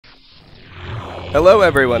Hello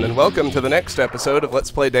everyone, and welcome to the next episode of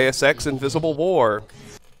Let's Play Deus Ex Invisible War.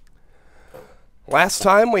 Last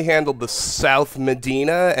time we handled the South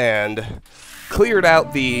Medina and cleared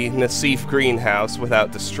out the Nassif greenhouse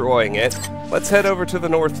without destroying it. Let's head over to the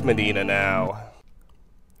North Medina now.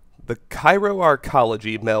 The Cairo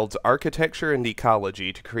Arcology melds architecture and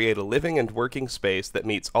ecology to create a living and working space that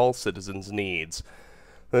meets all citizens' needs.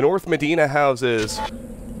 The North Medina houses,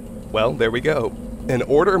 well, there we go, an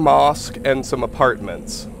order mosque and some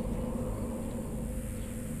apartments.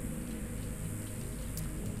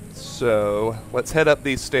 So, let's head up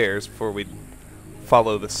these stairs before we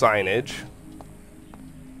follow the signage.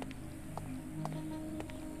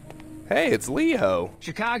 Hey, it's Leo.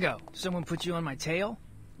 Chicago. Someone put you on my tail?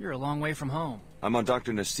 You're a long way from home. I'm on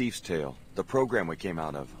Dr. Nassif's tail, the program we came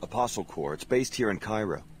out of, Apostle Corps. It's based here in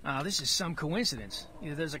Cairo. This is some coincidence.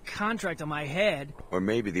 Either there's a contract on my head, Or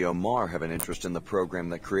maybe the Omar have an interest in the program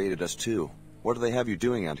that created us too. What do they have you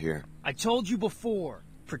doing out here? I told you before.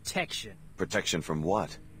 Protection. Protection from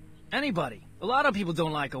what? Anybody. A lot of people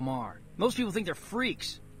don't like Omar. Most people think they're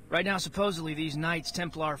freaks. Right now, supposedly, these Knights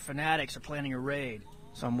Templar fanatics are planning a raid.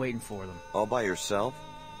 So I'm waiting for them. All by yourself?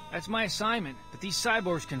 That's my assignment, but these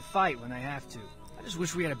cyborgs can fight when they have to. I just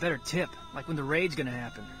wish we had a better tip, like when the raid's gonna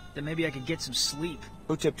happen. Then maybe I could get some sleep.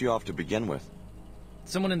 Who tipped you off to begin with?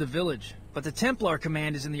 Someone in the village. But the Templar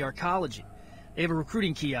command is in the Arcology. They have a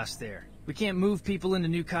recruiting kiosk there. We can't move people into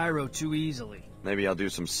New Cairo too easily. Maybe I'll do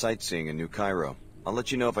some sightseeing in New Cairo. I'll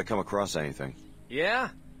let you know if I come across anything. Yeah?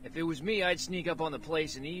 If it was me, I'd sneak up on the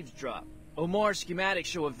place and eavesdrop. Omar's schematics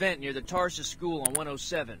show a vent near the Tarsus School on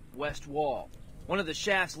 107, West Wall. One of the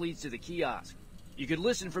shafts leads to the kiosk. You could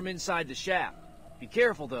listen from inside the shaft. Be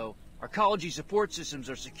careful, though. Arcology support systems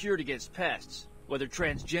are secured against pests, whether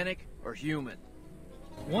transgenic or human.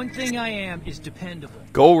 One thing I am is dependable.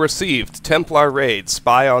 Goal received. Templar raid.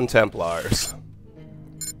 Spy on Templars.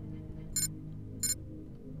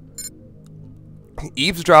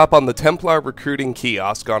 Eavesdrop on the Templar recruiting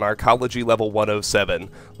kiosk on Arcology level 107.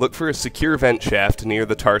 Look for a secure vent shaft near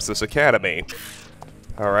the Tarsus Academy.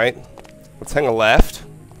 Alright, let's hang a left.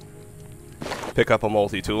 Pick up a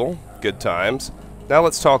multi-tool. Good times. Now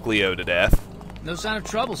let's talk Leo to death. No sign of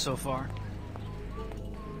trouble so far.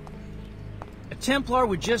 A Templar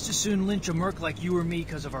would just as soon lynch a merc like you or me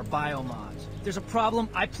because of our biomods. If there's a problem,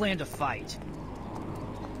 I plan to fight.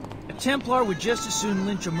 A Templar would just as soon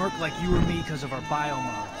lynch a merc like you or me because of our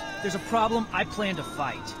biomods. If there's a problem, I plan to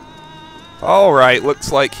fight. Alright, looks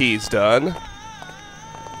like he's done.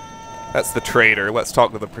 That's the traitor. Let's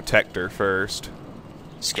talk to the protector first.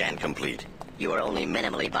 Scan complete. You are only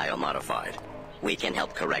minimally biomodified. We can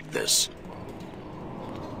help correct this.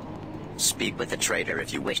 Speak with the trader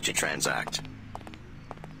if you wish to transact.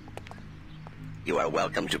 You are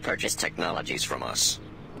welcome to purchase technologies from us.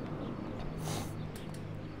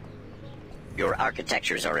 Your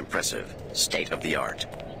architectures are impressive, state-of-the-art.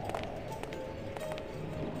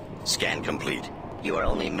 Scan complete. You are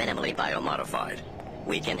only minimally biomodified.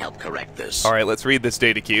 We can help correct this. Alright, let's read this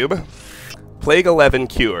data cube. Plague 11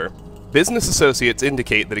 cure. Business associates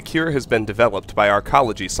indicate that a cure has been developed by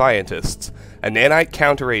Arcology scientists, a nanite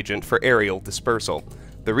counteragent for aerial dispersal.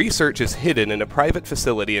 The research is hidden in a private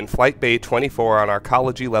facility in Flight Bay 24 on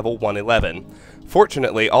Arcology level 111.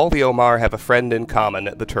 Fortunately, all the Omar have a friend in common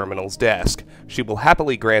at the terminal's desk. She will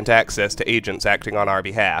happily grant access to agents acting on our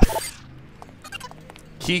behalf.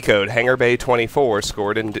 Keycode Hangar Bay 24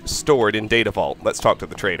 stored in Data Vault. Let's talk to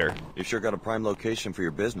the trader. You sure got a prime location for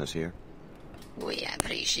your business here. We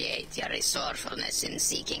appreciate your resourcefulness in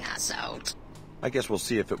seeking us out. I guess we'll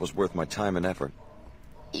see if it was worth my time and effort.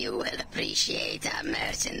 You will appreciate our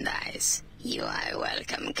merchandise. You are a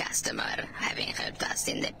welcome customer, having helped us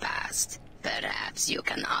in the past. Perhaps you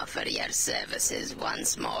can offer your services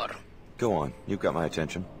once more. Go on, you've got my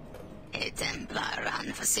attention. A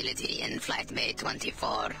Templar-run facility in Flight Bay 24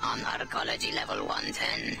 on Arcology level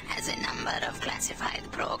 110 has a number of classified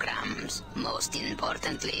programs. Most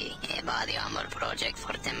importantly, a body armor project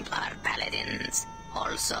for Templar paladins.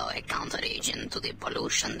 Also, a counteragent to the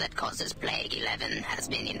pollution that causes Plague 11 has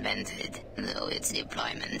been invented, though its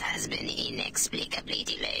deployment has been inexplicably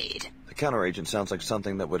delayed. The counteragent sounds like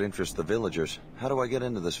something that would interest the villagers. How do I get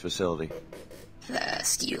into this facility?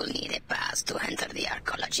 First, you'll need a pass to enter the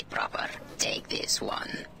Arcology proper. Take this one.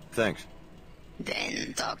 Thanks.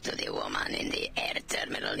 Then talk to the woman in the air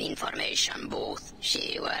terminal information booth.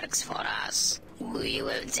 She works for us. We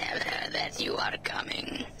will tell her that you are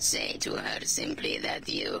coming. Say to her simply that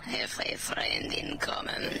you have a friend in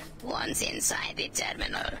common. Once inside the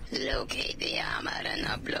terminal, locate the armor and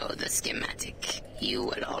upload the schematic. You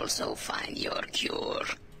will also find your cure.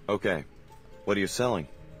 Okay. What are you selling?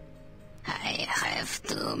 I have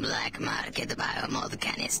 2 black market biomod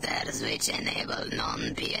canisters which enable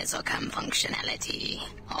non-PSOCAM functionality.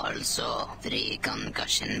 Also, 3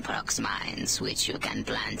 concussion prox mines which you can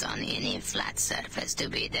plant on any flat surface to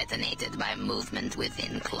be detonated by movement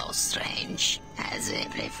within close range. As a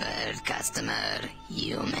preferred customer,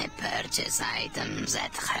 you may purchase items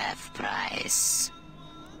at half price.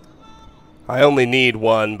 I only need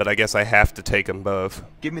one, but I guess I have to take them both.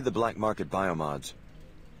 Give me the black market biomods.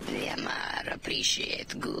 Yamar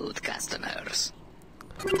appreciate good customers.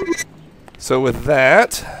 So with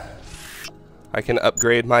that, I can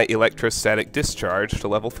upgrade my electrostatic discharge to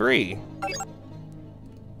level 3.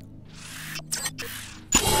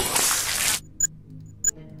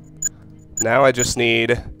 Now I just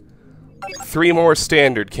need 3 more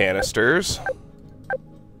standard canisters.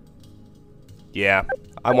 Yeah,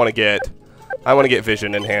 I want to get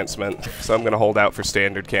vision enhancement, so I'm going to hold out for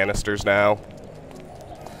standard canisters now.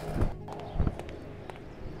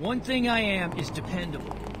 One thing I am is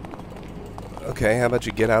dependable. Okay, how about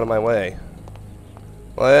you get out of my way?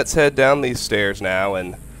 Let's head down these stairs now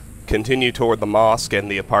and continue toward the mosque and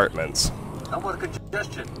the apartments. No more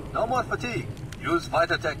congestion, no more fatigue. Use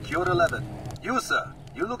Vitatech Cure 11. You, sir,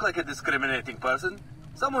 you look like a discriminating person.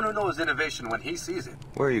 Someone who knows innovation when he sees it.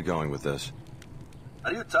 Where are you going with this?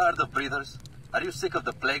 Are you tired of breathers? Are you sick of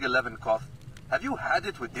the Plague 11 cough? Have you had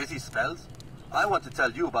it with dizzy spells? I want to tell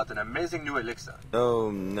you about an amazing new elixir. Oh,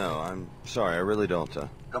 no, I'm sorry, I really don't.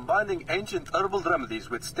 Combining ancient herbal remedies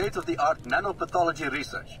with state-of-the-art nanopathology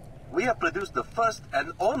research, we have produced the first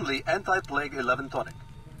and only anti-Plague 11 tonic,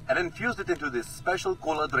 and infused it into this special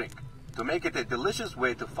cola drink to make it a delicious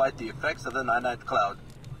way to fight the effects of the nanite cloud.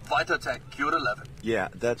 Vitatech Cure 11. Yeah,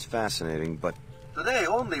 that's fascinating, but... Today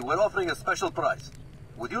only, we're offering a special price.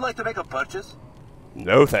 Would you like to make a purchase?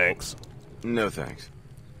 No thanks. No thanks.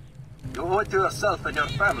 You owe it to yourself and your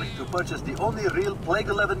family to purchase the only real Plague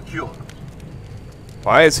 11 cure.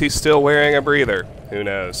 Why is he still wearing a breather? Who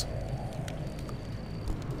knows?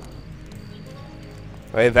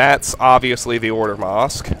 Okay, that's obviously the Order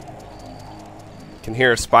Mosque. Can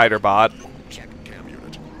hear a spider bot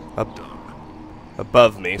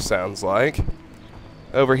above me, sounds like.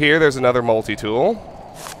 Over here, there's another multi-tool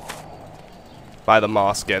by the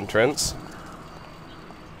mosque entrance.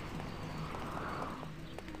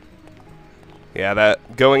 Yeah,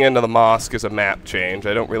 that going into the mosque is a map change.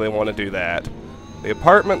 I don't really want to do that. The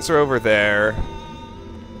apartments are over there.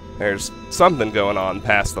 There's something going on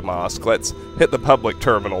past the mosque. Let's hit the public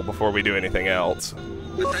terminal before we do anything else.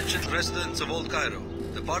 Attention residents of Old Cairo.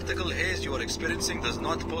 The particle haze you are experiencing does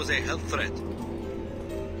not pose a health threat.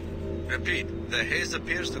 Repeat, the haze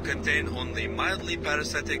appears to contain only mildly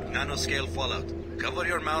parasitic nanoscale fallout. Cover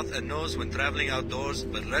your mouth and nose when traveling outdoors,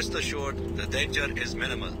 but rest assured, the danger is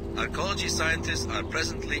minimal. Arcology scientists are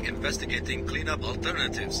presently investigating cleanup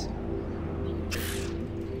alternatives.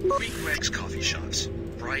 Wex coffee shops.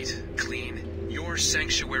 Bright, clean, your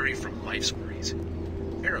sanctuary from life's worries.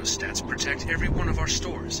 Aerostats protect every one of our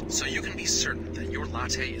stores, so you can be certain that your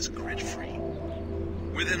latte is grid-free.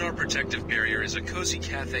 Within our protective barrier is a cozy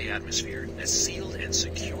cafe atmosphere, as sealed and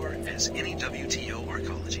secure as any WTO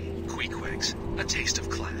Arcology. Wex, a taste of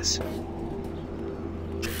class.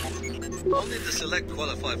 Only the select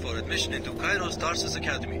qualify for admission into Cairo's Tarsus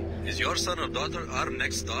Academy. Is your son or daughter our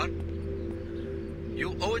next star?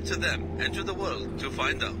 You owe it to them and to the world to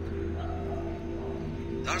find out.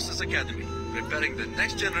 Tarsus Academy, preparing the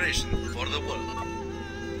next generation for the world.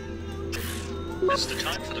 As the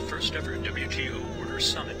time for the first ever WTO Order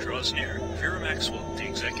Summit draws near, Vera Maxwell, the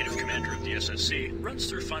executive commander of the SSC, runs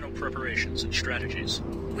through final preparations and strategies.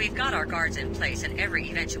 We've got our guards in place and every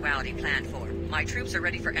eventuality planned for. My troops are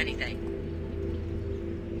ready for anything.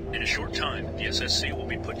 In a short time, the SSC will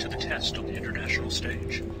be put to the test on the international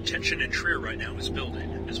stage. Tension in Trier right now is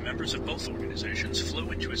building, as members of both organizations flow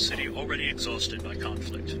into a city already exhausted by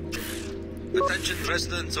conflict. Attention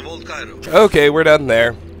residents of Old Cairo. Okay, we're done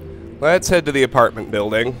there. Let's head to the apartment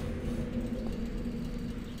building.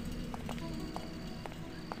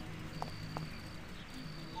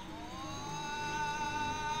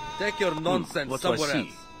 Take your nonsense What do I somewhere see?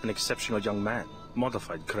 else. An exceptional young man.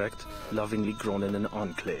 Modified, correct? Lovingly grown in an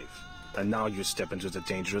enclave. And now you step into the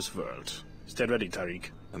dangerous world. Stay ready, Tariq.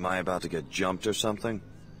 Am I about to get jumped or something?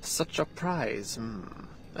 Such a prize.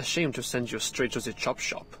 A shame to send you straight to the chop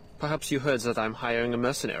shop. Perhaps you heard that I'm hiring a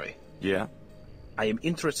mercenary. Yeah? I am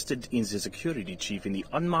interested in the security chief in the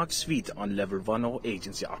unmarked suite on level 108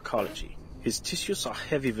 in the Arcology. His tissues are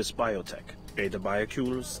heavy with biotech. Beta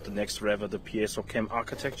biocules, the next rev of the PSOChem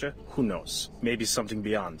architecture, who knows? Maybe something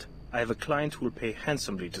beyond. I have a client who will pay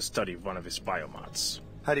handsomely to study one of his biomods.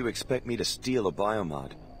 How do you expect me to steal a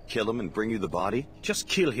biomod? kill him and bring you the body? Just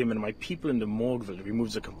kill him and my people in the morgue will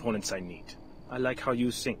remove the components I need. I like how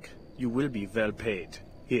you think. You will be well paid.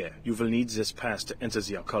 Here, you will need this pass to enter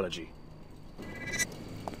the Arcology.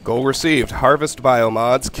 Goal received. Harvest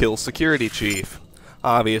biomods, kill security chief.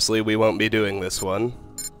 Obviously, we won't be doing this one.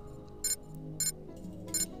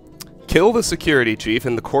 Kill the security chief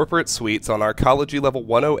in the corporate suites on Arcology level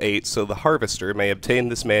 108 so the harvester may obtain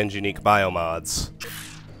this man's unique biomods.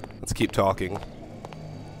 Let's keep talking.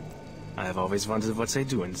 I have always wondered what they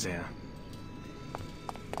do in there.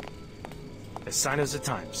 A sign of the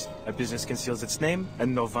times. A business conceals its name,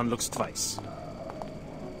 and no one looks twice.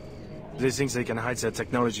 They think they can hide their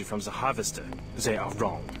technology from the harvester. They are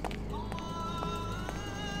wrong.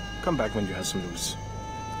 Come back when you have some news.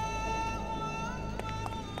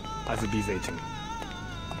 I will be waiting.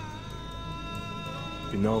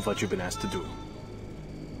 You know what you've been asked to do.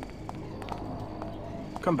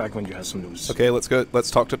 Come back when you have some news. Okay, let's go.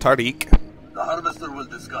 Let's talk to Tariq. The harvester will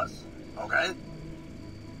discuss, okay?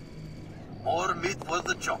 More meat for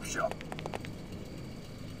the chop shop.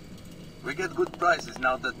 We get good prices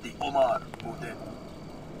now that the Omar moved in.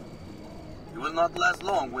 You will not last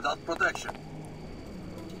long without protection.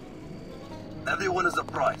 Everyone is a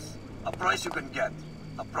price you can get,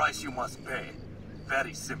 a price you must pay.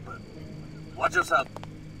 Very simple. Watch yourself.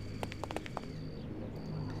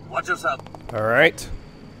 Watch yourself. Alright.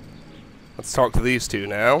 Let's talk to these two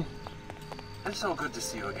now. It's so good to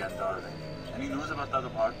see you again, darling. Any news about that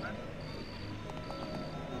apartment?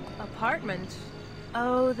 Apartment?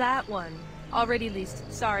 Oh, that one. Already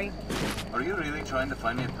leased. Sorry. Are you really trying to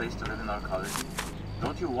find me a place to live in Arcology?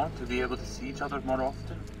 Don't you want to be able to see each other more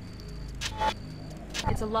often?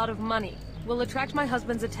 It's a lot of money. Will attract my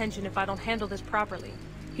husband's attention if I don't handle this properly.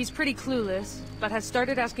 He's pretty clueless, but has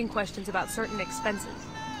started asking questions about certain expenses.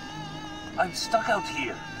 I'm stuck out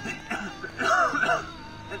here.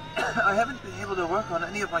 I haven't been able to work on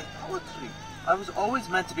any of my poetry. I was always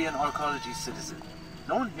meant to be an Arcology citizen.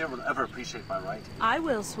 No one here will ever appreciate my writing. I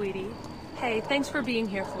will, sweetie. Hey, thanks for being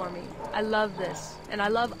here for me. I love this, and I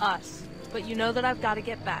love us. But you know that I've got to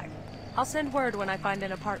get back. I'll send word when I find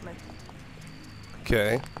an apartment.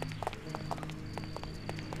 Okay.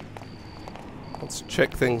 Let's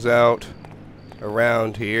check things out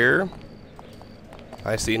around here.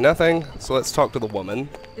 I see nothing, so let's talk to the woman.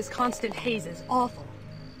 This constant haze is awful.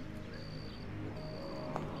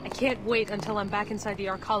 I can't wait until I'm back inside the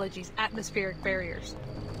Arcology's atmospheric barriers.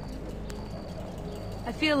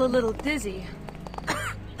 I feel a little dizzy.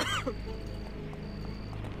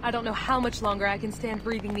 I don't know how much longer I can stand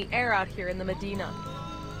breathing the air out here in the Medina.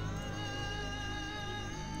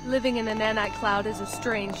 Living in a nanite cloud is a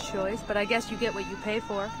strange choice, but I guess you get what you pay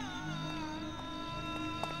for.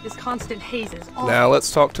 This constant haze is awful. Now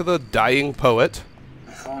let's talk to the dying poet.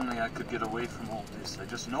 If only I could get away from all this. I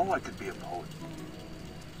just know I could be a poet.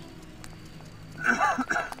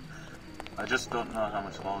 I just don't know how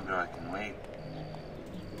much longer I can wait.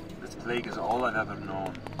 This plague is all I've ever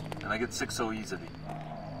known, and I get sick so easily.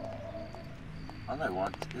 All I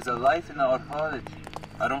want is a life in the Arcology.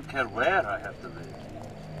 I don't care where I have to live.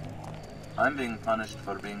 I'm being punished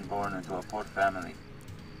for being born into a poor family.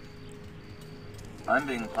 I'm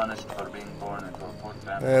being punished for being born into a poor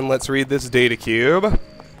family. And let's read this data cube.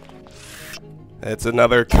 It's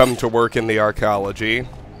another come to work in the Arcology.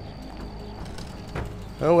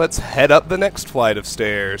 Well, let's head up the next flight of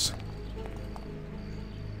stairs.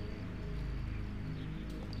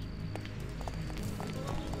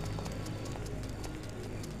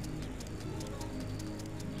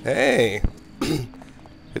 Hey!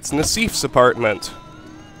 It's Nassif's apartment.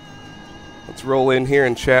 Let's roll in here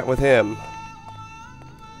and chat with him.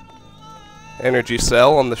 Energy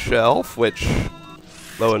cell on the shelf, which,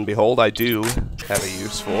 lo and behold, I do have a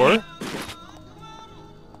use for.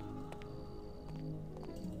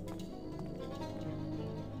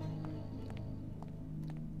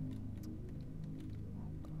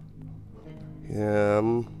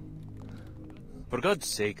 For God's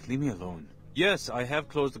sake, leave me alone. Yes, I have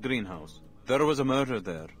closed the greenhouse. There was a murder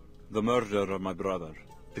there. The murder of my brother.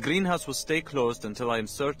 The greenhouse will stay closed until I am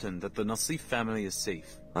certain that the Nassif family is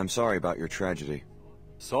safe. I'm sorry about your tragedy.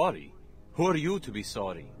 Sorry? Who are you to be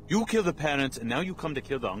sorry? You killed the parents and now you come to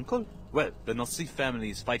kill the uncle? Well, the Nassif family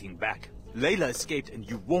is fighting back. Layla escaped and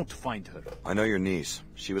you won't find her. I know your niece.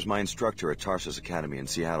 She was my instructor at Tarsus Academy in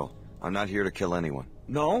Seattle. I'm not here to kill anyone.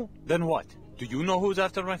 No? Then what? Do you know who's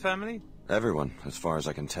after my family? Everyone, as far as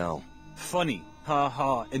I can tell. Funny. Ha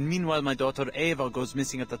ha. And meanwhile my daughter Ava goes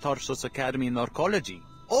missing at the Tarsus Academy in Arcology.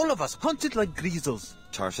 All of us hunted like greasels.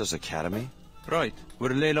 Tarsus Academy? Right,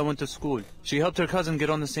 where Layla went to school. She helped her cousin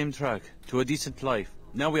get on the same track, to a decent life.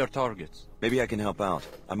 Now we are targets. Maybe I can help out.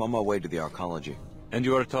 I'm on my way to the Arcology. And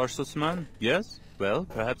you are a Tarsus man? Yes? Well,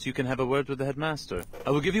 perhaps you can have a word with the headmaster.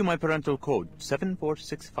 I will give you my parental code,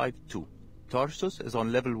 74652. Tarsus is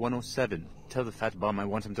on level 107. Tell the fat bum I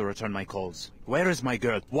want him to return my calls. Where is my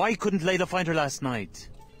girl? Why couldn't Layla find her last night?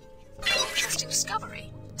 Interesting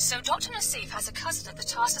discovery. So Dr. Nassif has a cousin at the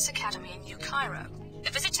Tarsus Academy in New Cairo. The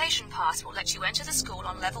visitation pass will let you enter the school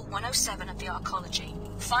on level 107 of the Arcology.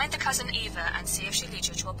 Find the cousin Eva and see if she leads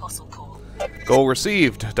you to Apostle Call. Goal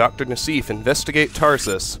received. Dr. Nassif, investigate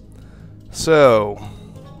Tarsus. So...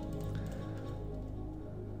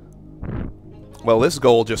 well, this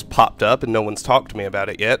goal just popped up and no one's talked to me about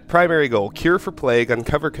it yet. Primary goal, cure for plague,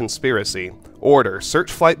 uncover conspiracy. Order,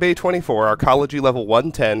 search Flight Bay 24, Arcology level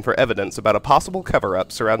 110 for evidence about a possible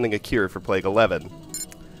cover-up surrounding a cure for Plague 11.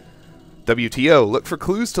 WTO, look for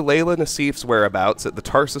clues to Layla Nassif's whereabouts at the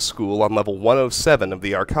Tarsus School on level 107 of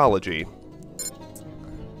the Arcology.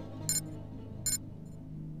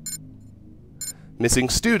 Missing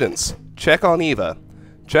students, check on Eva.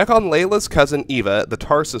 Check on Layla's cousin Eva at the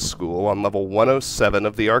Tarsus School on level 107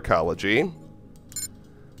 of the Arcology.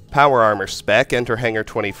 Power armor spec, enter hangar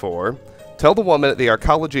 24. Tell the woman at the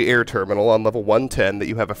Arcology air terminal on level 110 that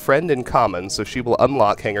you have a friend in common, so she will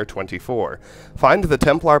unlock hangar 24. Find the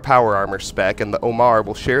Templar power armor spec, and the Omar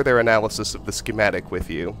will share their analysis of the schematic with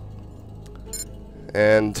you.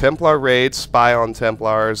 And Templar raids, spy on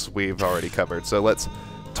Templars, we've already covered. So let's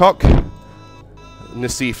talk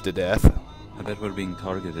Nassif to death. I bet we're being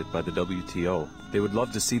targeted by the WTO. They would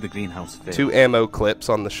love to see the greenhouse fail. 2 ammo clips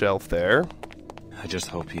on the shelf there. I just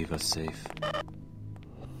hope Eva's safe.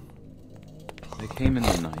 They came in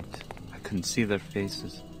the night. I couldn't see their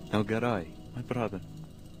faces. El Garay, my brother.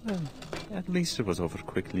 Well, at least it was over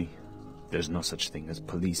quickly. There's no such thing as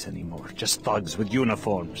police anymore. Just thugs with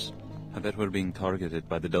uniforms. I bet we're being targeted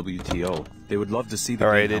by the WTO. They would love to see the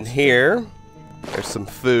Alright, in here, there's some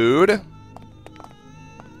food.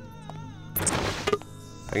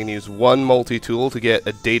 I can use one multi-tool to get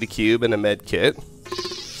a data cube and a med kit.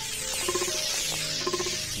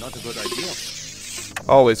 Not a good idea.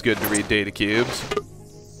 Always good to read data cubes.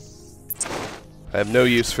 I have no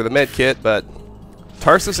use for the med kit, but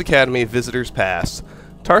Tarsus Academy Visitors Pass.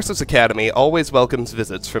 Tarsus Academy always welcomes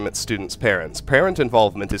visits from its students' parents. Parent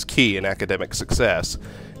involvement is key in academic success.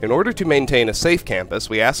 In order to maintain a safe campus,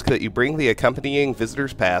 we ask that you bring the accompanying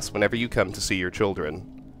Visitors Pass whenever you come to see your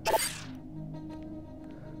children.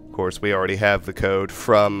 Of course, we already have the code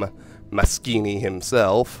from Maschini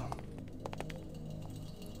himself.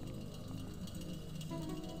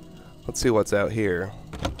 Let's see what's out here.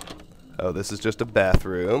 Oh, this is just a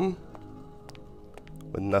bathroom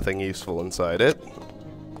with nothing useful inside it.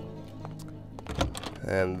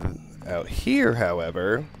 And out here,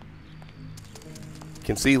 however, you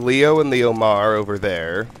can see Leo and the Omar over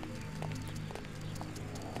there.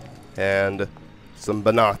 And some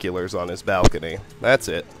binoculars on his balcony. That's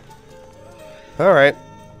it. Alright,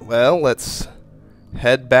 well, let's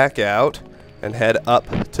head back out and head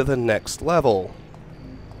up to the next level.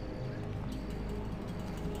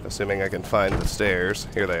 Assuming I can find the stairs.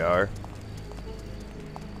 Here they are.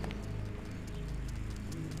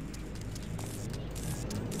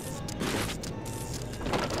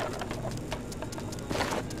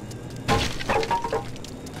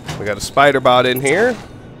 We got a spider bot in here.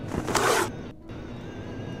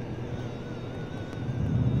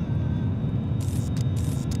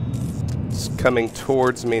 It's coming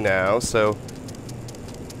towards me now, so...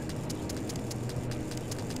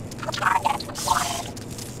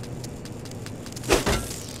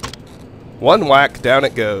 one whack, down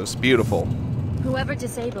it goes. Beautiful. Whoever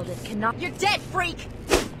disabled it cannot— You're dead, freak!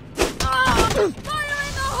 Fire in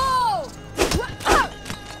the hole!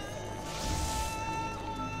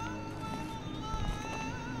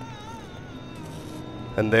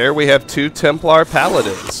 And there we have 2 Templar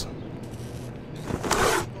Paladins.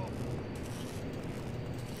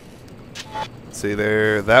 Let's see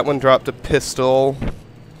there, that one dropped a pistol.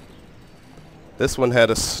 This one had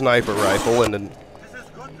a sniper rifle and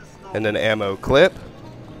an ammo clip.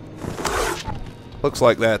 Looks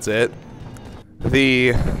like that's it.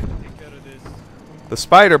 The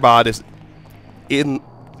spider bot is in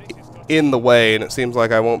the way, and it seems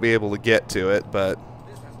like I won't be able to get to it, but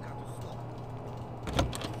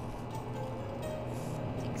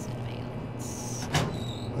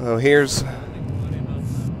oh, here's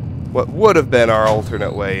what would have been our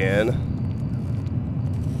alternate way in.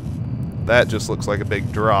 That just looks like a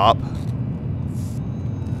big drop.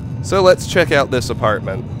 So let's check out this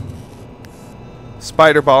apartment.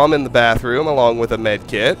 Spider bomb in the bathroom along with a med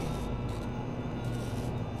kit.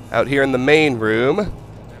 Out here in the main room,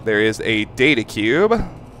 there is a data cube.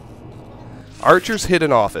 Archer's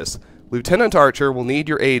hidden office. Lieutenant Archer will need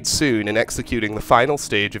your aid soon in executing the final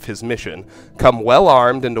stage of his mission. Come well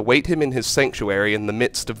armed and await him in his sanctuary in the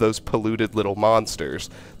midst of those polluted little monsters.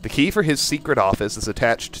 The key for his secret office is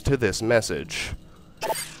attached to this message.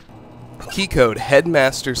 Keycode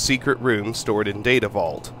Headmaster's secret room stored in Data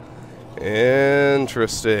Vault.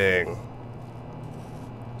 Interesting.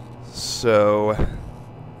 So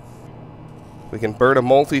we can burn a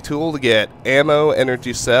multi-tool to get ammo,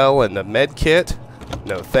 energy cell, and a med kit.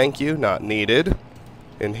 No thank you, not needed.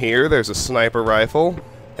 In here there's a sniper rifle,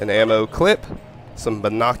 an ammo clip, some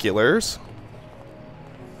binoculars.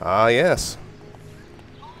 Ah yes.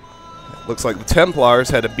 Looks like the Templars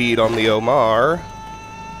had a bead on the Omar.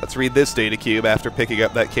 Let's read this data cube after picking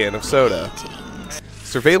up that can of soda.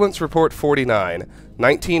 Surveillance report 49,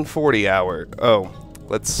 1940 hour. Oh,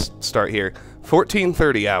 let's start here.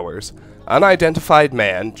 1430 hours. Unidentified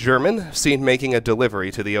man, German, seen making a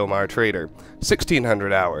delivery to the Omar trader.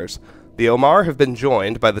 1600 hours. The Omar have been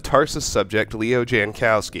joined by the Tarsus subject Leo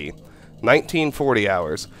Jankowski. 1940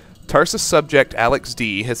 hours. Tarsus subject Alex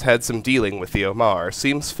D. has had some dealing with the Omar.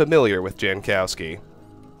 Seems familiar with Jankowski.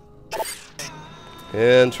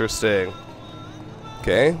 Interesting.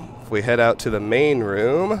 Okay, if we head out to the main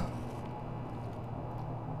room,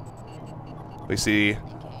 we see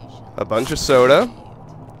a bunch of soda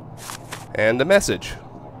and a message.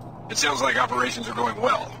 It sounds like operations are going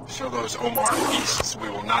well. Show those Omar beasts we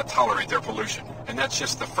will not tolerate their pollution. And that's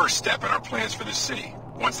just the first step in our plans for this city.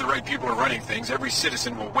 Once the right people are running things, every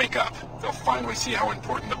citizen will wake up. They'll finally see how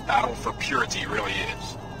important the battle for purity really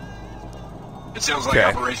is. It sounds like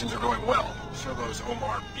operations are going well. Show those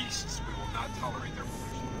Omar beasts we will not tolerate their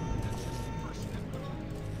pollution. That's just the first step.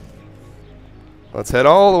 Let's head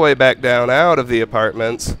all the way back down out of the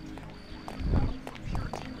apartments.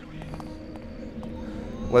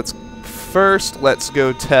 Let's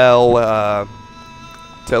go tell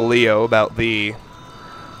Leo about the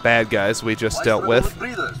bad guys we just dealt with.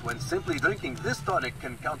 Breathers, when simply drinking this tonic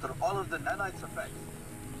can counter all of the nanites' effects.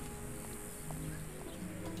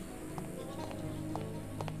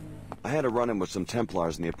 I had a run-in with some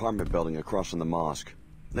Templars in the apartment building across from the mosque.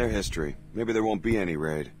 Their history. Maybe there won't be any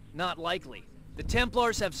raid. Not likely. The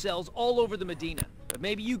Templars have cells all over the Medina, but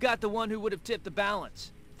maybe you got the one who would have tipped the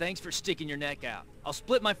balance. Thanks for sticking your neck out. I'll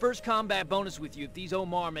split my first combat bonus with you if these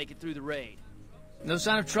Omar make it through the raid. No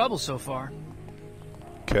sign of trouble so far.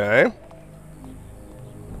 Okay.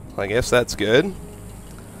 I guess that's good.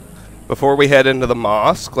 Before we head into the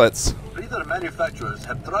mosque, let's... Breather manufacturers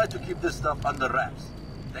have tried to keep this stuff under wraps.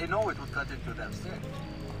 They know it would cut into their sale.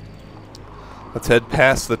 Let's head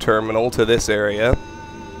past the terminal to this area.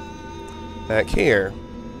 Back here.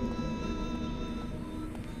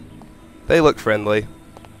 They look friendly.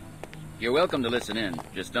 You're welcome to listen in.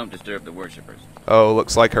 Just don't disturb the worshippers. Oh,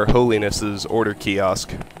 looks like Her Holiness's order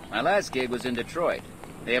kiosk. My last gig was in Detroit.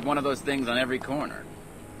 They have one of those things on every corner.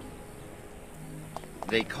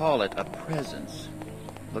 They call it a presence.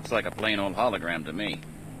 Looks like a plain old hologram to me.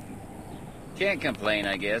 Can't complain,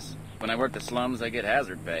 I guess. When I work the slums, I get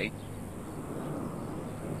hazard pay.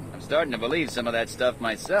 I'm starting to believe some of that stuff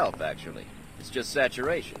myself, actually. It's just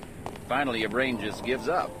saturation. Finally, your brain just gives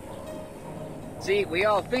up. See, we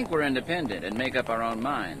all think we're independent and make up our own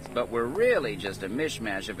minds, but we're really just a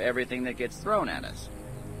mishmash of everything that gets thrown at us.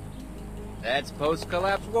 That's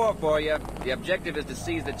post-collapse war for you. The objective is to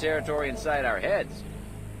seize the territory inside our heads.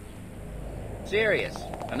 Serious.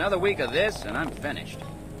 Another week of this, and I'm finished.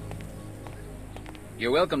 You're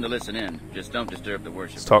welcome to listen in. Just don't disturb the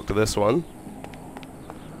worship. Let's talk to this one.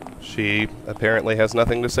 She apparently has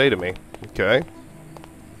nothing to say to me. Okay.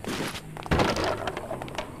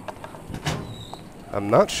 I'm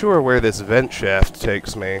not sure where this vent shaft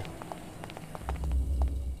takes me.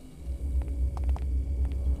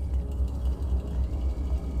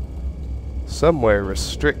 Somewhere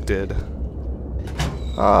restricted.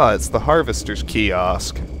 Ah, it's the Harvester's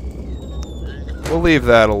kiosk. We'll leave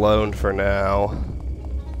that alone for now.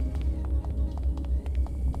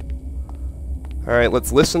 Alright,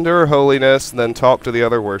 let's listen to Her Holiness and then talk to the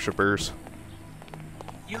other worshippers.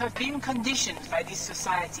 You have been conditioned by this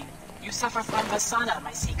society. You suffer from vasana,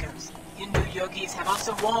 my seekers. Hindu yogis have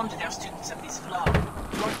also warned their students of this flaw.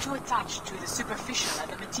 You are too attached to the superficial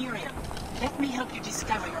and the material. Let me help you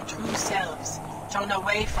discover your true selves. Turn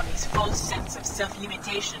away from this false sense of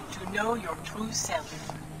self-limitation to know your true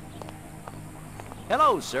self.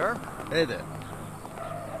 Hello, sir. Hey there.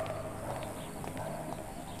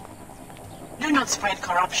 Do not spread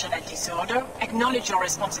corruption and disorder. Acknowledge your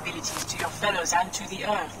responsibilities to your fellows and to the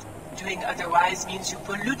earth. Doing otherwise means you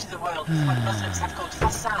pollute the world with what Muslims have called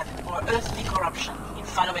facade or earthly corruption in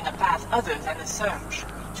following a path other than the surge.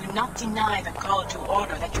 Do not deny the call to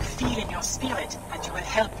order that you feel in your spirit, and you will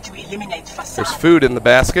help to eliminate facade. There's food in the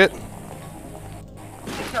basket.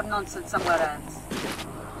 Take your nonsense somewhere else.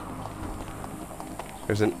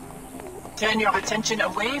 There's an... Turn your attention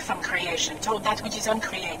away from creation toward that which is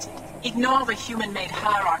uncreated. Ignore the human-made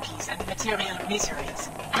hierarchies and material miseries.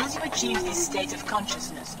 As you achieve this state of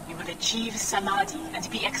consciousness, you will achieve samadhi and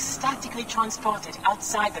be ecstatically transported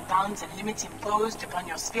outside the bounds and limits imposed upon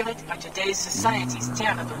your spirit by today's society's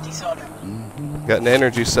terrible disorder. Got an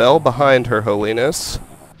energy cell behind Her Holiness,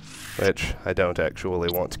 which I don't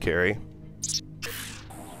actually want to carry.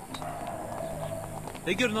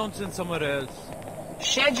 Take your nonsense somewhere else.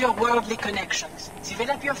 Shed your worldly connections.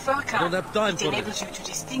 Develop your forecast. Don't have time it for enables you to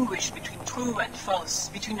distinguish between true and false,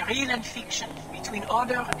 between real and fiction, between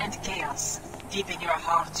order and chaos. Deep in your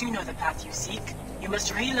heart, you know the path you seek. You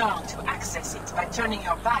must relearn to access it by turning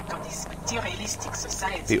your back on this materialistic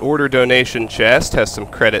society. The order donation chest has some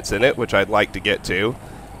credits in it, which I'd like to get to.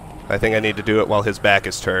 I think I need to do it while his back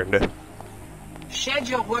is turned. Shed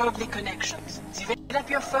your worldly connections. Develop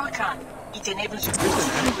your forecast. It enables you to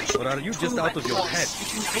distinguish or are you just out of your head?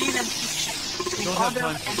 Between real and fiction, between don't have order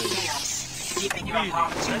time and for this. chaos. Deep in your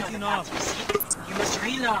heart, you know the path you seek. You must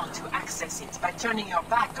relearn to access it by turning your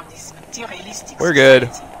back on this materialistic We're good.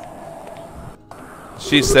 society.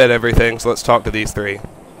 She said everything, so let's talk to these three.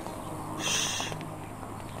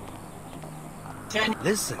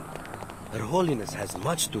 Listen, Her Holiness has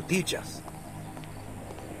much to teach us.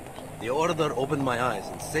 The Order opened my eyes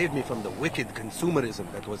and saved me from the wicked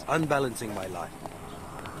consumerism that was unbalancing my life.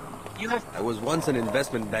 I was once an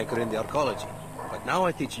investment banker in the Arcology, but now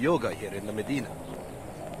I teach yoga here in the Medina.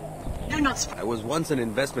 I was once an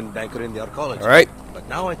investment banker in the Arcology, all right, but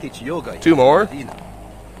now I teach yoga here two more. in the Medina.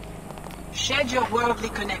 Shed your worldly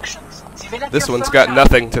connections. Develop This your one's got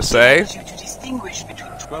forecast. nothing to It say. enables you to distinguish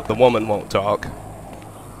between The woman won't talk.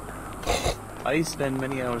 I spend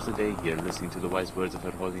many hours a day here listening to the wise words of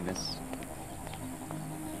Her Holiness.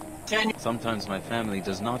 Sometimes my family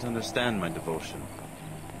does not understand my devotion.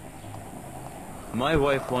 My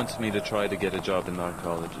wife wants me to try to get a job in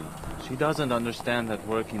Arcology. She doesn't understand that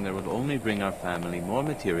working there will only bring our family more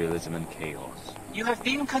materialism and chaos. You have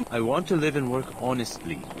been I want to live and work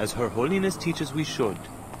honestly, as Her Holiness teaches we should.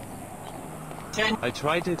 I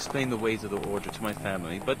try to explain the ways of the Order to my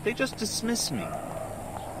family, but they just dismiss me.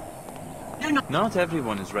 Not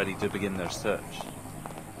everyone is ready to begin their search.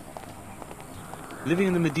 Living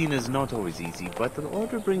in the Medina is not always easy, but the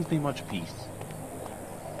Order brings me much peace.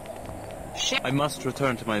 I must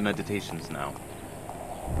return to my meditations now.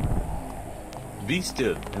 Be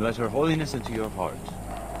still and let Her Holiness into your heart.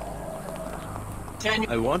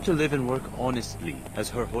 I want to live and work honestly, as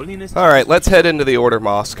Her Holiness... Alright, let's head into the Order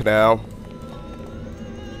Mosque now.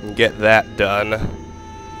 And get that done.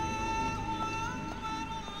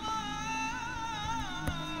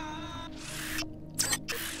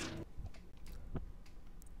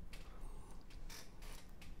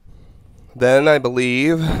 Then, I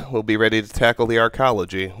believe, we'll be ready to tackle the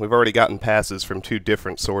Arcology. We've already gotten passes from 2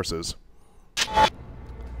 different sources.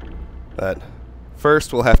 But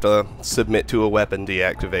first, we'll have to submit to a weapon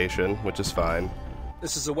deactivation, which is fine.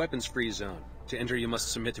 This is a weapons-free zone. To enter, you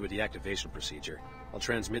must submit to a deactivation procedure. I'll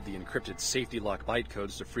transmit the encrypted safety lock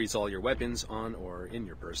bytecodes to freeze all your weapons on or in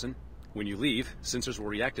your person. When you leave, sensors will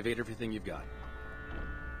reactivate everything you've got.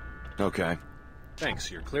 Okay. Thanks,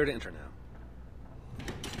 you're clear to enter now.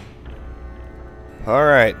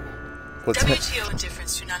 Alright. Let's WTO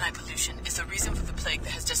indifference to nanite pollution is the reason for the plague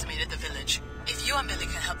that has decimated the village. If you and Billie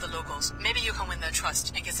can help the locals, maybe you can win their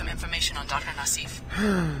trust and get some information on Dr. Nassif.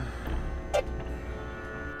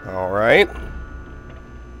 Alright.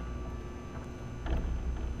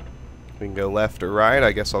 We can go left or right.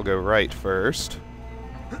 I guess I'll go right first.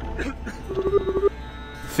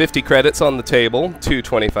 50 credits on the table, 2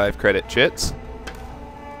 25 credit chits.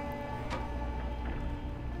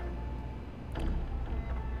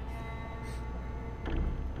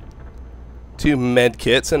 Two med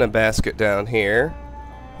kits and a basket down here.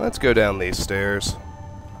 Let's go down these stairs.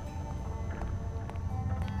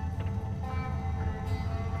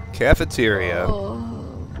 Cafeteria. Oh.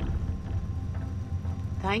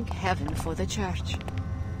 Thank heaven for the church.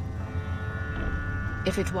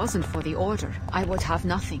 If it wasn't for the Order, I would have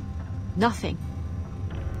nothing. Nothing.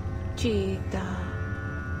 Cheetah.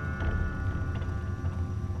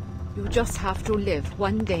 You just have to live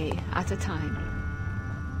one day at a time.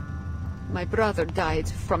 My brother died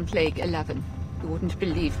from Plague 11. You wouldn't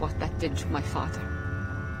believe what that did to my father.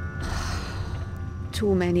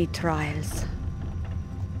 Too many trials.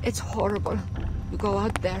 It's horrible. You go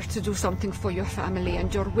out there to do something for your family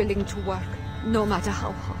and you're willing to work, no matter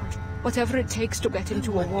how hard. Whatever it takes to get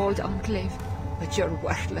into a walled enclave. But you're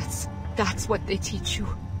worthless. That's what they teach you.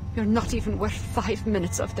 You're not even worth 5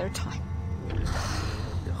 minutes of their time.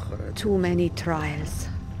 Too many trials.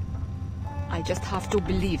 I just have to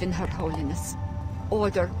believe in Her Holiness.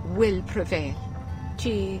 Order will prevail.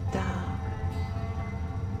 Cheetah.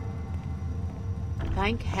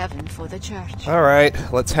 Thank heaven for the church. Alright,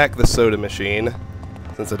 let's hack the soda machine,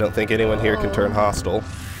 since I don't think anyone here can turn hostile.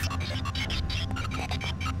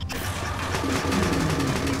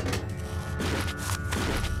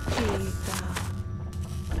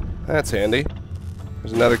 That's handy.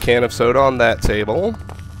 There's another can of soda on that table.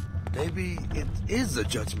 Maybe it is a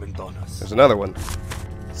judgment on us. There's another one.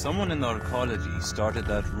 Someone in Arcology started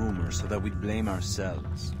that rumor so that we'd blame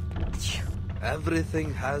ourselves.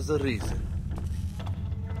 Everything has a reason.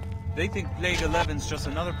 They think Plague 11's just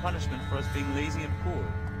another punishment for us being lazy and poor.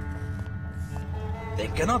 They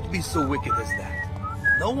cannot be so wicked as that.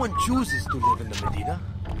 No one chooses to live in the Medina.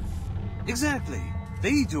 Exactly.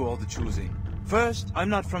 They do all the choosing. First, I'm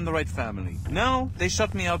not from the right family. Now, they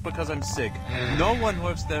shut me out because I'm sick. No one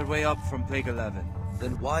works their way up from Plague 11.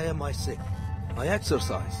 Then why am I sick? I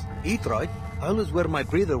exercise, eat right. I always wear my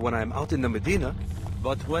breather when I'm out in the Medina.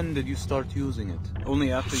 But when did you start using it?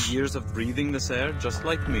 Only after years of breathing this air, just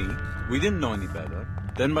like me? We didn't know any better.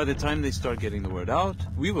 Then by the time they start getting the word out,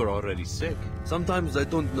 we were already sick. Sometimes I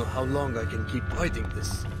don't know how long I can keep fighting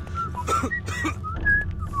this.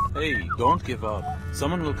 Hey, don't give up.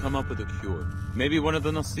 Someone will come up with a cure. Maybe one of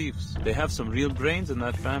the Nasifs. They have some real brains in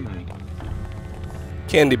that family.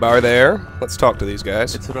 Candy bar there. Let's talk to these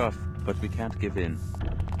guys. It's rough, but we can't give in.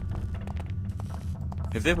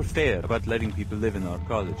 If they were fair about letting people live in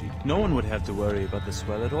Arcology, no one would have to worry about the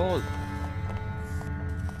swell at all.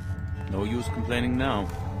 No use complaining now.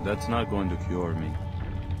 That's not going to cure me.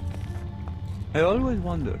 I always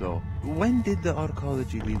wonder, though, when did the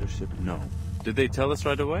Arcology leadership know? Did they tell us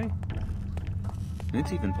right away?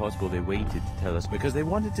 It's even possible they waited to tell us because they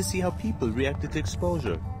wanted to see how people reacted to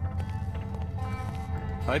exposure.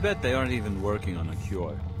 I bet they aren't even working on a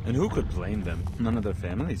cure. And who could blame them? None of their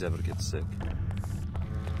families ever get sick.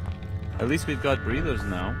 At least we've got breathers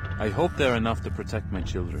now. I hope they're enough to protect my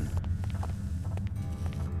children.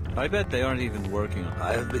 I bet they aren't even working on it.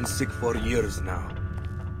 I have been sick for years now.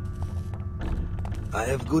 I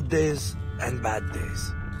have good days and bad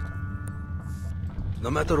days. No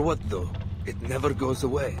matter what, though, it never goes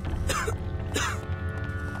away.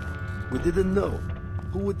 We didn't know.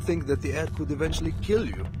 Who would think that the air could eventually kill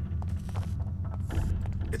you?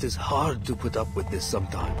 It is hard to put up with this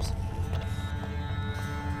sometimes.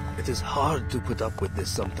 It is hard to put up with this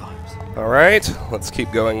sometimes. Alright, let's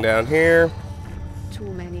keep going down here.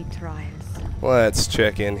 Too many trials. Let's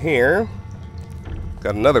check in here.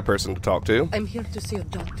 Got another person to talk to. I'm here to see a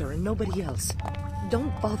doctor and nobody else.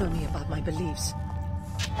 Don't bother me about my beliefs.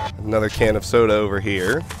 Another can of soda over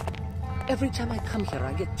here. Every time I come here,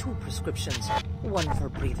 I get 2 prescriptions. One for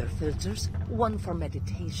breather filters, one for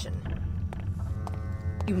meditation.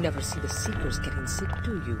 You never see the Seekers getting sick,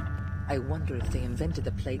 do you? I wonder if they invented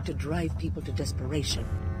the plague to drive people to desperation.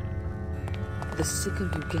 The sicker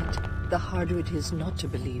you get, the harder it is not to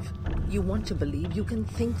believe. You want to believe, you can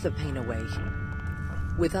think the pain away.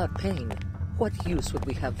 Without pain, what use would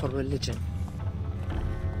we have for religion?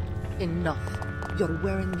 Enough. You're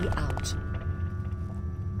wearing me out.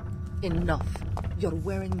 Enough. You're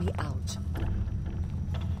wearing me out.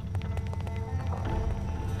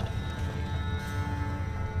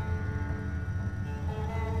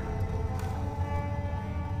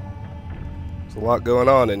 There's a lot going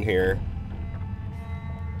on in here.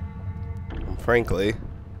 And frankly,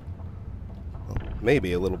 well,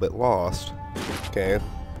 maybe a little bit lost. Okay.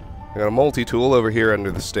 I got a multi-tool over here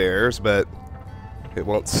under the stairs, but it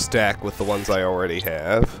won't stack with the ones I already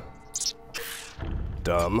have.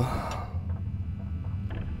 Dumb.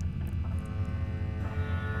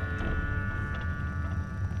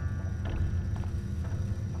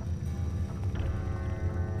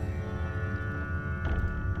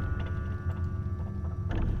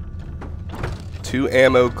 Two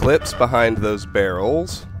ammo clips behind those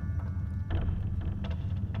barrels.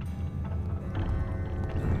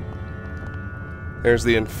 There's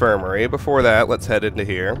the infirmary. Before that, let's head into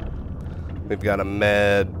here. We've got a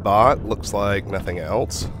med bot. Looks like nothing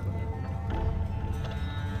else.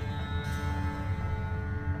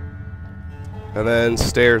 And then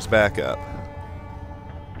stairs back up.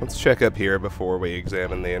 Let's check up here before we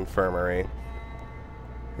examine the infirmary.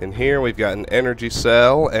 In here, we've got an energy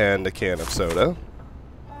cell and a can of soda.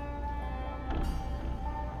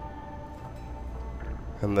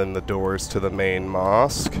 And then the doors to the main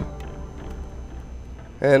mosque.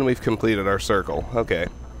 And we've completed our circle. Okay.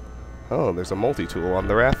 Oh, there's a multi-tool on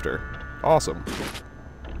the rafter. Awesome.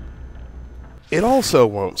 It also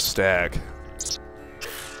won't stack.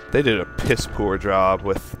 They did a piss-poor job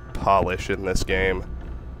with polish in this game.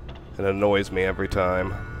 It annoys me every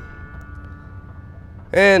time.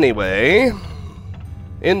 Anyway,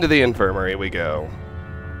 into the infirmary we go.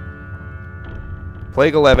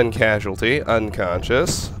 Plague 11 casualty,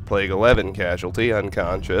 unconscious. Plague 11 casualty,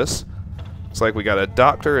 unconscious. Looks like we got a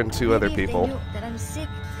doctor and two other people. Maybe if they knew that I'm sick,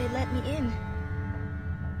 they'd let me in.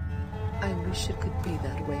 I wish it could be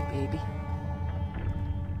that way, baby.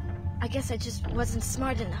 I guess I just wasn't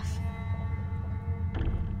smart enough.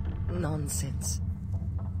 Nonsense.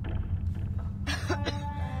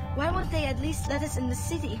 Why won't they at least let us in the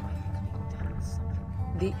city?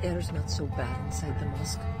 The air's not so bad inside the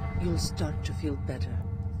mosque. You'll start to feel better.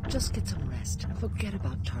 Just get some rest. Forget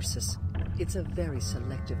about Tarsus. It's a very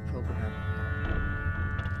selective program.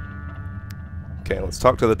 Okay, let's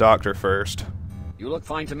talk to the doctor first. You look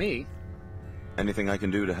fine to me. Anything I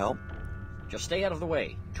can do to help? Just stay out of the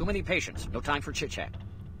way. Too many patients. No time for chit-chat.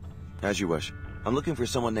 As you wish. I'm looking for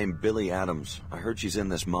someone named Billie Adams. I heard she's in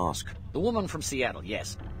this mosque. The woman from Seattle,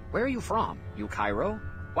 yes. Where are you from? You Cairo?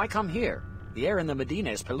 Why come here? The air in the Medina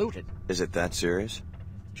is polluted. Is it that serious?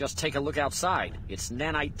 Just take a look outside. It's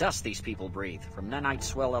nanite dust these people breathe, from nanite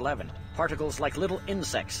swell 11. Particles like little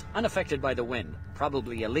insects, unaffected by the wind.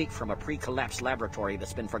 Probably a leak from a pre-collapsed laboratory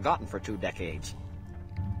that's been forgotten for 2 decades.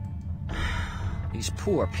 These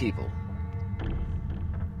poor people.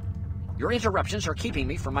 Your interruptions are keeping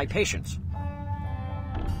me from my patients.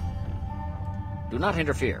 Do not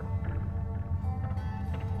interfere.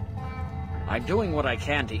 I'm doing what I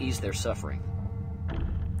can to ease their suffering.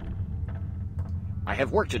 I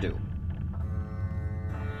have work to do.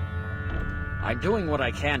 I'm doing what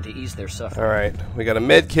I can to ease their suffering. Alright, we got a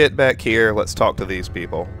med kit back here. Let's talk to these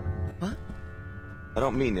people. What? I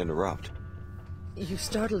don't mean to interrupt. You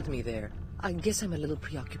startled me there. I guess I'm a little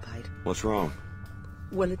preoccupied. What's wrong?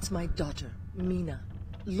 Well, it's my daughter, Mina.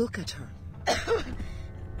 Look at her.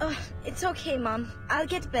 It's okay, Mom. I'll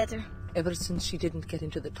get better. Ever since she didn't get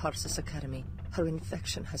into the Tarsus Academy, her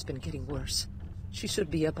infection has been getting worse. She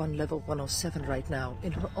should be up on level 107 right now,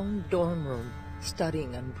 in her own dorm room,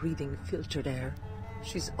 studying and breathing filtered air.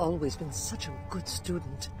 She's always been such a good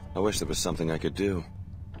student. I wish there was something I could do.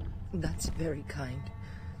 That's very kind.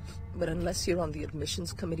 But unless you're on the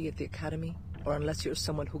admissions committee at the academy, or unless you're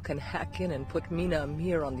someone who can hack in and put Mina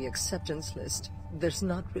Amir on the acceptance list, there's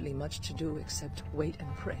not really much to do except wait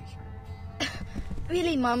and pray.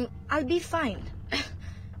 Really, Mom, I'll be fine.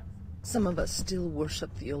 Some of us still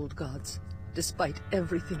worship the old gods, despite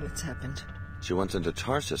everything that's happened. She went into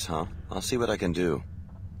Tarsus, huh? I'll see what I can do.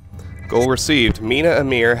 Goal received. Mina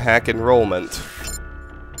Amir hack enrollment.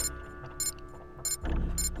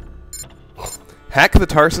 Hack the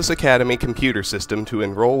Tarsus Academy computer system to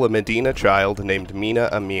enroll a Medina child named Mina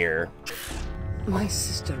Amir. My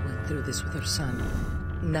sister went through this with her son.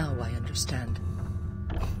 Now I understand.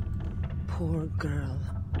 Poor girl.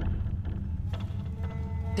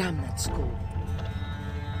 Damn that school.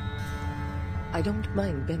 I don't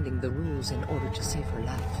mind bending the rules in order to save her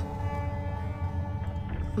life.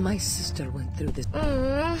 My sister went through this.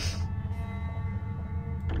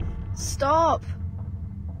 Stop.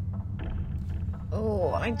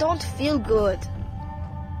 Oh, I don't feel good.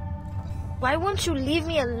 Why won't you leave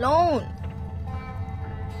me alone?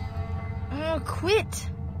 Quit.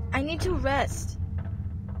 I need to rest.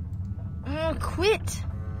 Quit.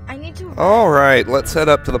 I need to rest. Alright, let's head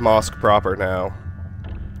up to the mosque proper now.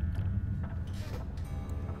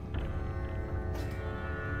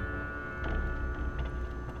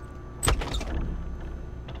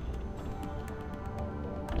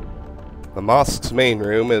 The mosque's main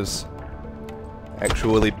room is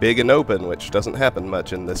actually big and open, which doesn't happen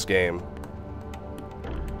much in this game.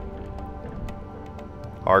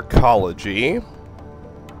 Arcology.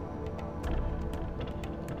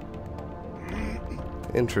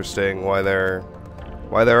 Interesting. Why there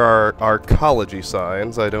are arcology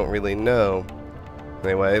signs, I don't really know.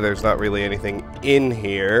 Anyway, there's not really anything in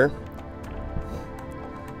here.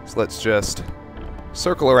 So let's just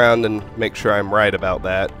circle around and make sure I'm right about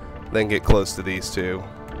that, then get close to these two.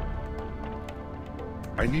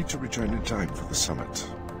 I need to return in time for the summit.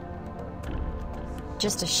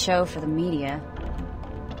 Just a show for the media.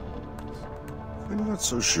 I'm not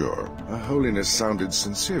so sure. Her Holiness sounded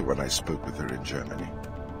sincere when I spoke with her in Germany.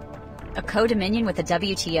 A co-dominion with the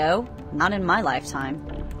WTO? Not in my lifetime.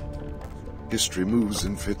 History moves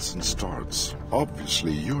in fits and starts.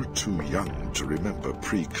 Obviously, you're too young to remember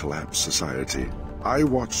pre-collapse society. I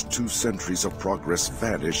watched 2 centuries of progress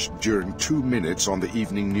vanish during 2 minutes on the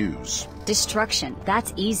evening news. Destruction,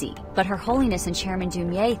 that's easy. But Her Holiness and Chairman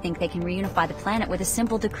Dumier think they can reunify the planet with a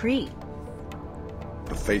simple decree.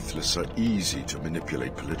 The faithless are easy to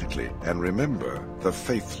manipulate politically, and remember, the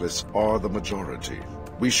faithless are the majority.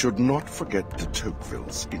 We should not forget de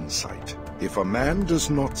Tocqueville's insight. If a man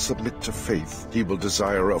does not submit to faith, he will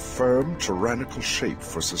desire a firm, tyrannical shape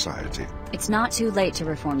for society. It's not too late to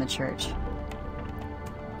reform the church.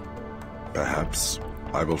 Perhaps.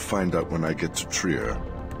 I will find out when I get to Trier.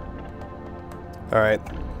 Alright,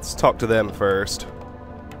 let's talk to them first.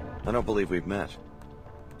 I don't believe we've met.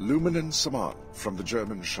 Lumen and Saman from the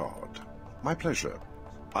German Shard. My pleasure.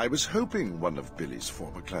 I was hoping one of Billie's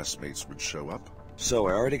former classmates would show up. So,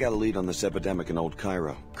 I already got a lead on this epidemic in Old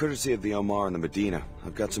Cairo. Courtesy of the Omar and the Medina,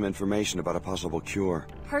 I've got some information about a possible cure.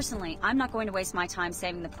 Personally, I'm not going to waste my time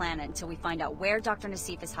saving the planet until we find out where Dr.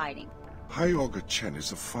 Nassif is hiding. High Augur Chen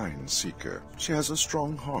is a fine seeker. She has a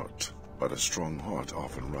strong heart, but a strong heart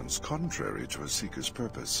often runs contrary to a seeker's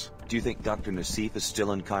purpose. Do you think Dr. Nassif is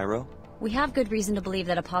still in Cairo? We have good reason to believe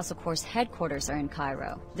that Apostle Corps' headquarters are in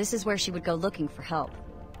Cairo. This is where she would go looking for help.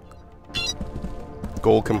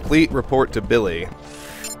 Goal complete. Report to Billie.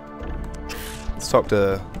 Let's talk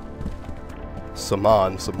to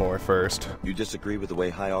Saman some more first. You disagree with the way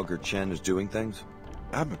High Augur Chen is doing things?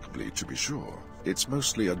 Amicably, to be sure. It's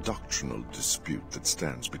mostly a doctrinal dispute that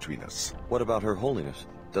stands between us. What about Her Holiness?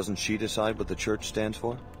 Doesn't she decide what the Church stands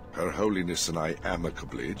for? Her Holiness and I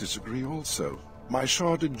amicably disagree also. My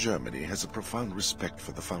Shard in Germany has a profound respect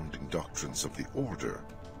for the founding doctrines of the Order.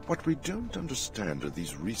 What we don't understand are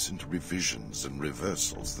these recent revisions and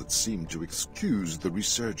reversals that seem to excuse the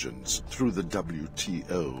resurgence through the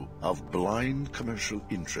WTO of blind commercial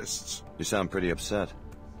interests. You sound pretty upset.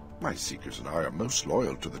 My Seekers and I are most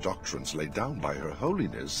loyal to the doctrines laid down by Her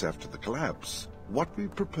Holiness after the collapse. What we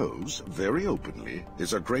propose, very openly,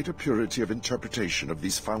 is a greater purity of interpretation of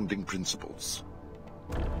these founding principles.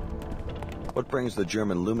 What brings the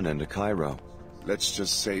German Luminen to Cairo? Let's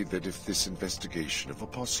just say that if this investigation of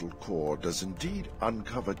Apostle Corps does indeed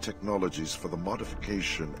uncover technologies for the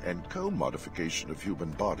modification and co-modification of human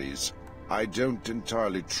bodies, I don't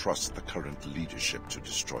entirely trust the current leadership to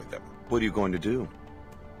destroy them. What are you going to do?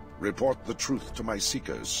 Report the truth to my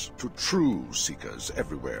Seekers, to true Seekers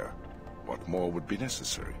everywhere. What more would be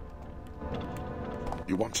necessary?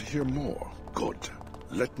 You want to hear more? Good.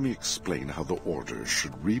 Let me explain how the Order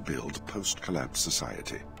should rebuild post-collapse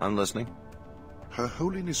society. I'm listening. Her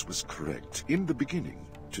Holiness was correct in the beginning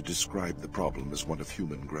to describe the problem as one of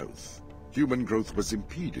human growth. Human growth was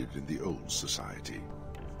impeded in the old society.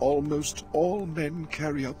 Almost all men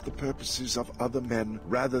carry out the purposes of other men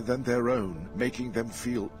rather than their own, making them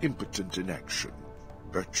feel impotent in action.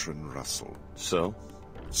 Bertrand Russell. So,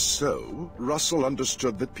 Russell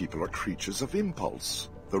understood that people are creatures of impulse.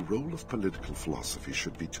 The role of political philosophy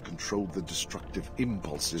should be to control the destructive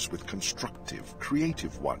impulses with constructive,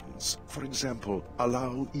 creative ones. For example,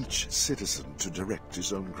 allow each citizen to direct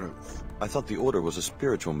his own growth. I thought the Order was a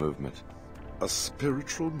spiritual movement. A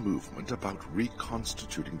spiritual movement about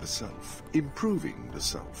reconstituting the self, improving the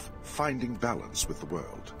self, finding balance with the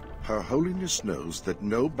world. Her Holiness knows that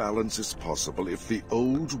no balance is possible if the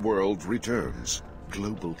old world returns.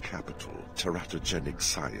 Global capital, teratogenic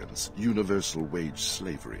science, universal wage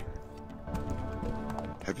slavery.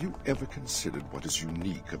 Have you ever considered what is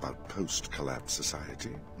unique about post-collapse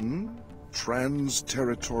society?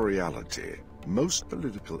 Trans-territoriality. Most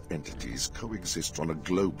political entities coexist on a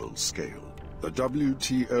global scale. The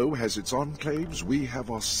WTO has its enclaves, we have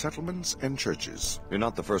our settlements and churches. You're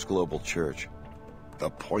not the first global church. The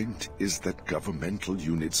point is that governmental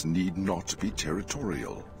units need not be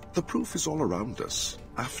territorial. The proof is all around us.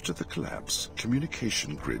 After the collapse,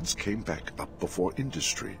 communication grids came back up before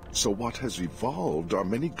industry. So what has evolved are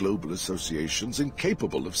many global associations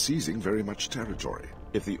incapable of seizing very much territory.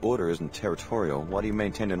 If the Order isn't territorial, why do you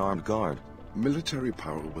maintain an armed guard? Military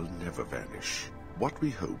power will never vanish. What we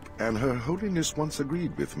hope, and Her Holiness once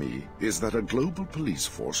agreed with me, is that a global police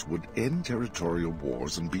force would end territorial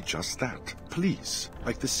wars and be just that. Police,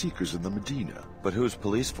 like the Seekers in the Medina. But whose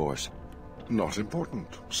police force? Not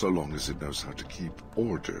important, so long as it knows how to keep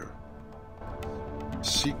order.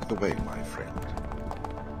 Seek the way, my friend.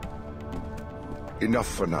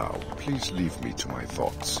 Enough for now. Please leave me to my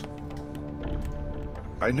thoughts.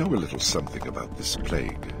 I know a little something about this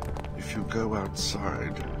plague. If you go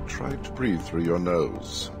outside, try to breathe through your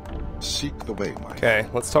nose. Seek the way, my friend. Okay,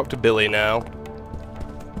 let's talk to Billie now.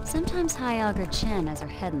 Sometimes High Augur Chen has her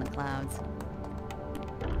head in the clouds.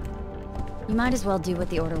 You might as well do what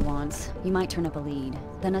the Order wants. You might turn up a lead.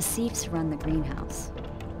 The Nassifs run the greenhouse.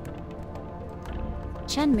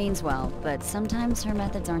 Chen means well, but sometimes her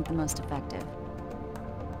methods aren't the most effective.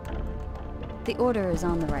 The Order is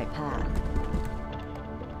on the right path.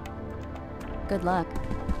 Good luck.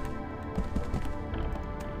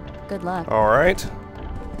 Good luck. Alright.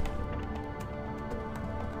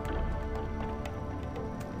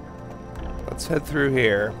 Let's head through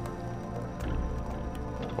here.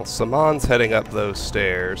 Well, Saman's heading up those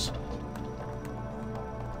stairs.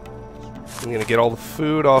 I'm gonna get all the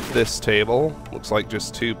food off this table. Looks like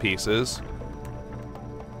just 2 pieces.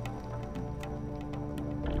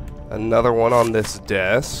 Another one on this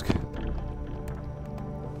desk.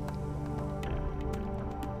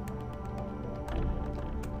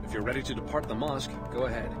 If you're ready to depart the mosque, go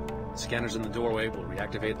ahead. Scanners in the doorway will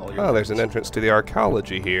reactivate all your Oh, there's an entrance to the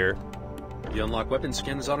Arcology here. The unlock weapon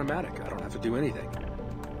scan is automatic. I don't have to do anything.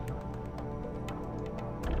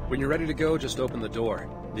 When you're ready to go, just open the door.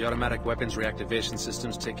 The automatic weapons reactivation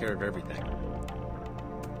systems take care of everything.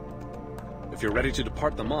 If you're ready to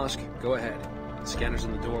depart the mosque, go ahead. Scanners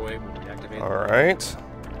in the doorway will reactivate. Alright.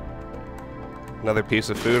 Another piece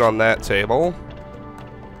of food on that table.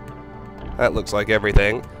 That looks like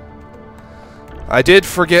everything. I did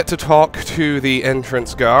forget to talk to the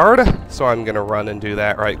entrance guard, so I'm gonna run and do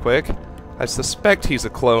that right quick. I suspect he's a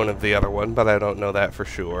clone of the other one, but I don't know that for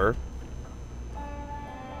sure.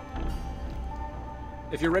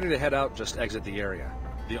 If you're ready to head out, just exit the area.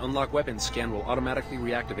 The unlock weapons scan will automatically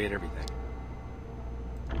reactivate everything.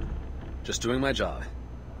 Just doing my job.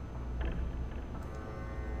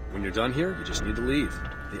 When you're done here, you just need to leave.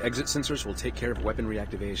 The exit sensors will take care of weapon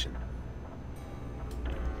reactivation.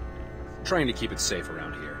 Trying to keep it safe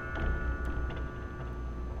around here.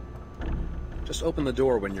 Just open the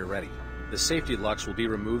door when you're ready. The safety locks will be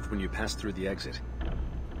removed when you pass through the exit.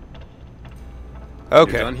 Okay. When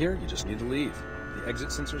you're done here, you just need to leave. The exit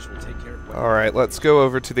sensors will take care of weapon. Alright, let's go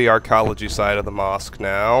over to the Arcology side of the mosque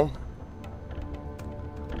now.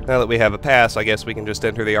 Now that we have a pass, I guess we can just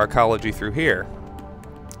enter the Arcology through here.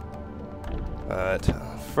 But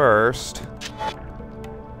first,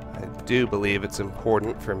 I do believe it's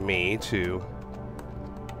important for me to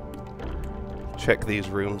check these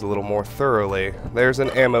rooms a little more thoroughly. There's an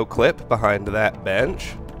ammo clip behind that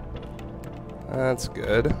bench. That's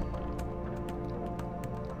good.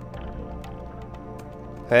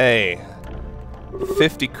 Hey,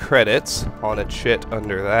 50 credits on a chit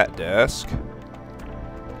under that desk.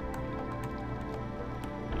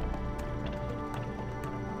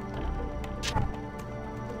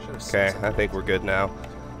 Okay, I think we're good now.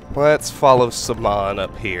 Let's follow Saman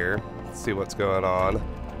up here. Let's see what's going on.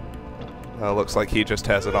 Looks like he just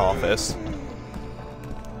has an office.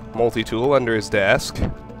 Multi-tool under his desk,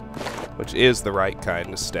 which is the right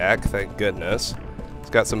kind of stack, thank goodness. He's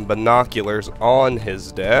got some binoculars on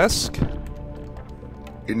his desk.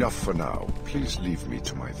 Enough for now. Please leave me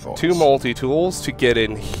to my thoughts. 2 multi-tools to get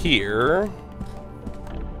in here.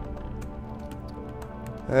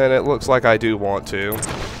 And it looks like I do want to.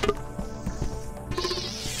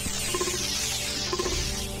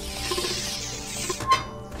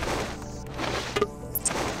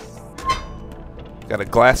 Got a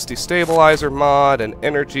glass destabilizer mod, an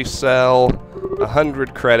energy cell,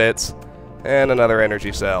 100 credits, and another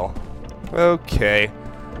energy cell. Okay.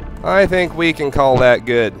 I think we can call that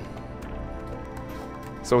good.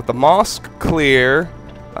 So with the mosque clear,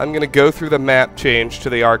 I'm going to go through the map change to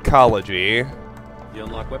the Arcology. The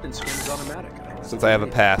unlock weapon scan is automatic. Since I have a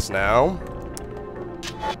pass now.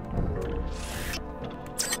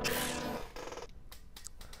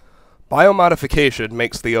 Biomodification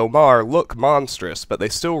makes the Omar look monstrous, but they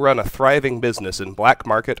still run a thriving business in black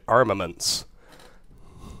market armaments.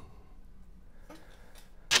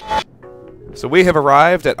 So we have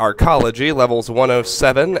arrived at Arcology levels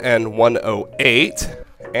 107 and 108,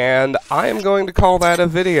 and I am going to call that a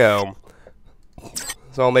video.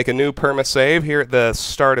 So I'll make a new perma-save here at the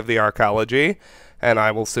start of the Arcology, and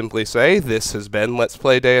I will simply say, this has been Let's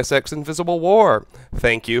Play Deus Ex Invisible War.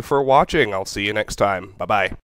 Thank you for watching. I'll see you next time. Bye-bye.